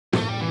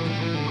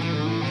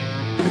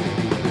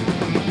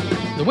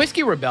The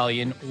Whiskey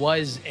Rebellion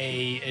is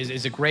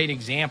a great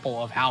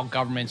example of how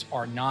governments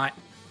are not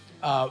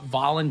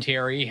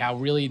voluntary, how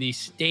really the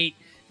state,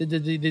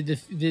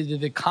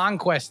 the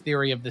conquest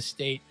theory of the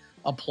state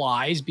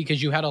applies,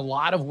 because you had a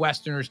lot of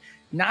Westerners,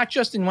 not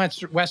just in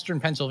Western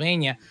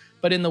Pennsylvania,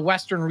 but in the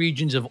western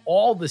regions of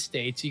all the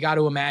states. You got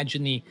to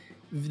imagine the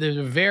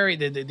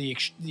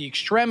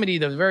extremity,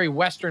 the very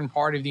western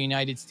part of the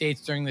United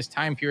States during this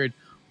time period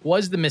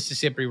was the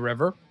Mississippi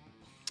River.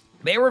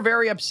 They were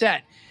very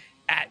upset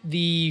at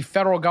the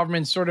federal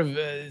government's sort of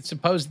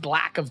supposed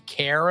lack of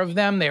care of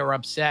them. They were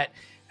upset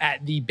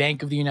at the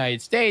Bank of the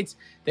United States.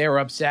 They were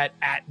upset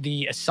at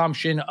the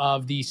assumption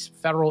of these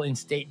federal and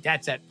state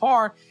debts at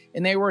par.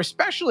 And they were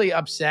especially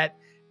upset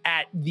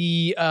at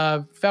the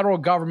federal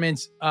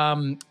government's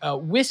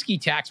whiskey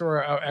tax,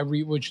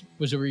 which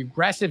was a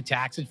regressive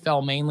tax. It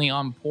fell mainly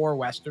on poor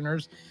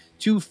Westerners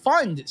to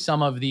fund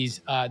some of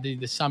these the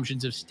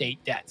assumptions of state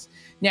debts.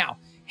 Now,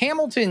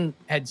 Hamilton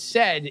had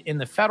said in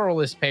the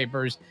Federalist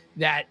Papers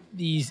that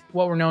these,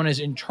 what were known as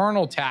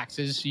internal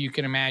taxes, so you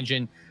can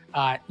imagine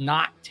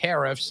not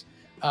tariffs,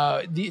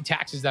 the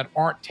taxes that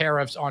aren't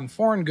tariffs on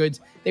foreign goods,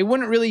 they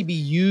wouldn't really be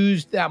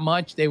used that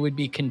much. They would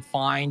be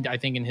confined, I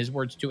think in his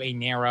words, to a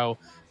narrow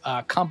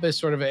compass,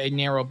 sort of a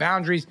narrow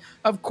boundaries.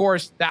 Of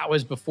course, that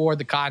was before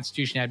the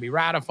Constitution had to be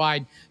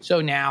ratified.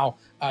 So now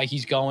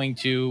he's going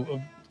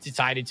to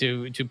decided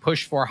to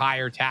push for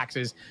higher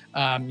taxes,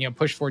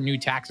 push for new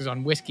taxes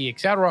on whiskey,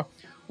 etc.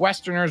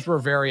 Westerners were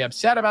very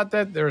upset about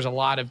that. There was a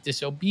lot of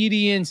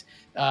disobedience,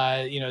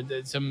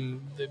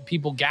 some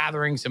people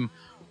gathering, some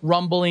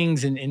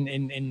rumblings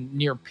in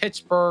near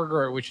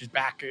Pittsburgh, which is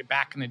back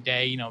in the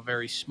day,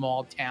 very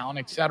small town,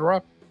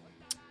 etc.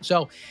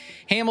 So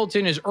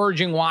Hamilton is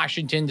urging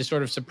Washington to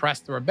sort of suppress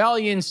the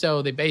rebellion.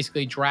 So they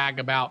basically drag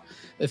about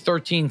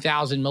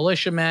 13,000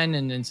 militiamen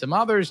and then some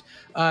others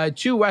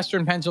to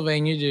Western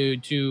Pennsylvania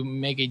to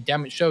make a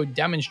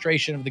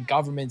demonstration of the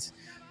government's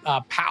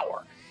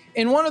power.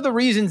 And one of the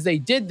reasons they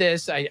did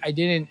this, I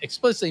didn't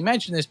explicitly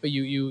mention this, but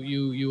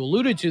you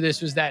alluded to this,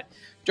 was that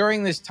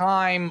during this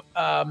time,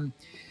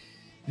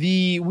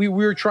 we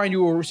were trying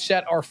to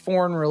set our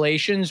foreign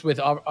relations with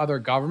other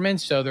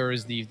governments. So there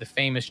was the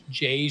famous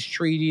Jay's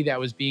Treaty that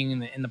was being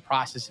in the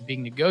process of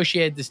being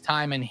negotiated this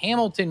time, and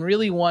Hamilton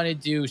really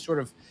wanted to sort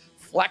of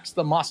flex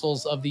the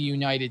muscles of the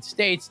United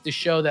States to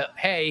show that,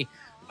 hey,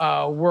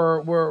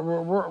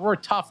 we're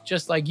tough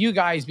just like you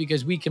guys,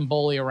 because we can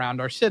bully around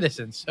our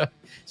citizens,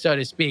 so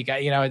to speak.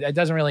 It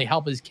doesn't really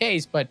help his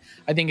case, but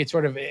I think it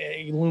sort of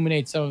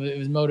illuminates some of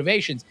his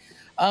motivations.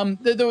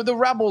 The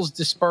rebels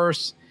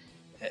disperse.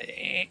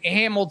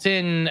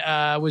 Hamilton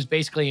was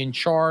basically in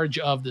charge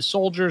of the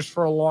soldiers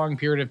for a long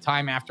period of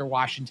time after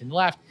Washington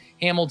left.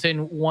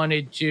 Hamilton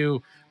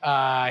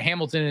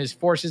and his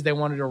forces, they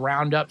wanted to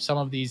round up some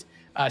of these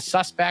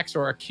suspects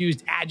or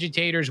accused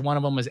agitators. One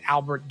of them was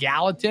Albert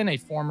Gallatin, a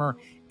former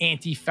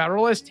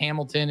anti-federalist.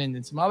 Hamilton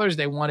and some others,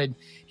 they wanted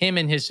him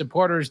and his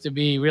supporters to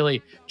be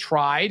really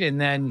tried.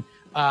 And then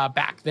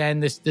back then,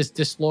 this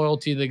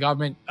disloyalty to the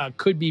government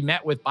could be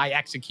met with by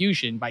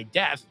execution, by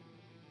death.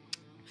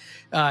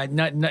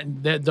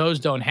 Those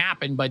don't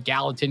happen, but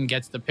Gallatin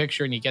gets the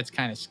picture and he gets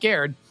kind of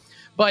scared.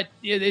 But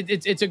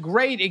it's a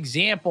great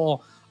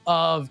example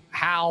of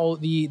how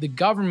the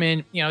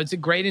government, it's a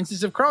great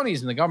instance of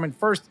cronyism. The government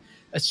first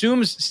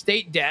assumes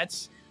state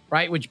debts,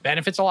 right, which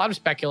benefits a lot of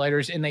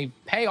speculators, and they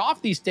pay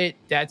off these state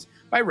debts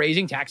by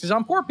raising taxes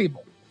on poor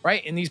people,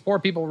 right? And these poor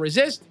people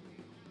resist.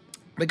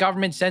 The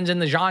government sends in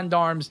the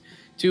gendarmes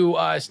to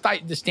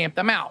stamp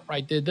them out,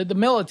 right? The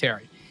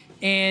military.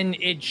 And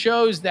it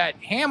shows that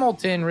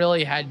Hamilton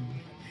really had,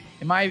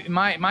 in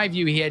my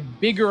view, he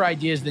had bigger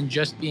ideas than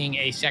just being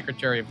a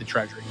Secretary of the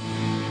Treasury.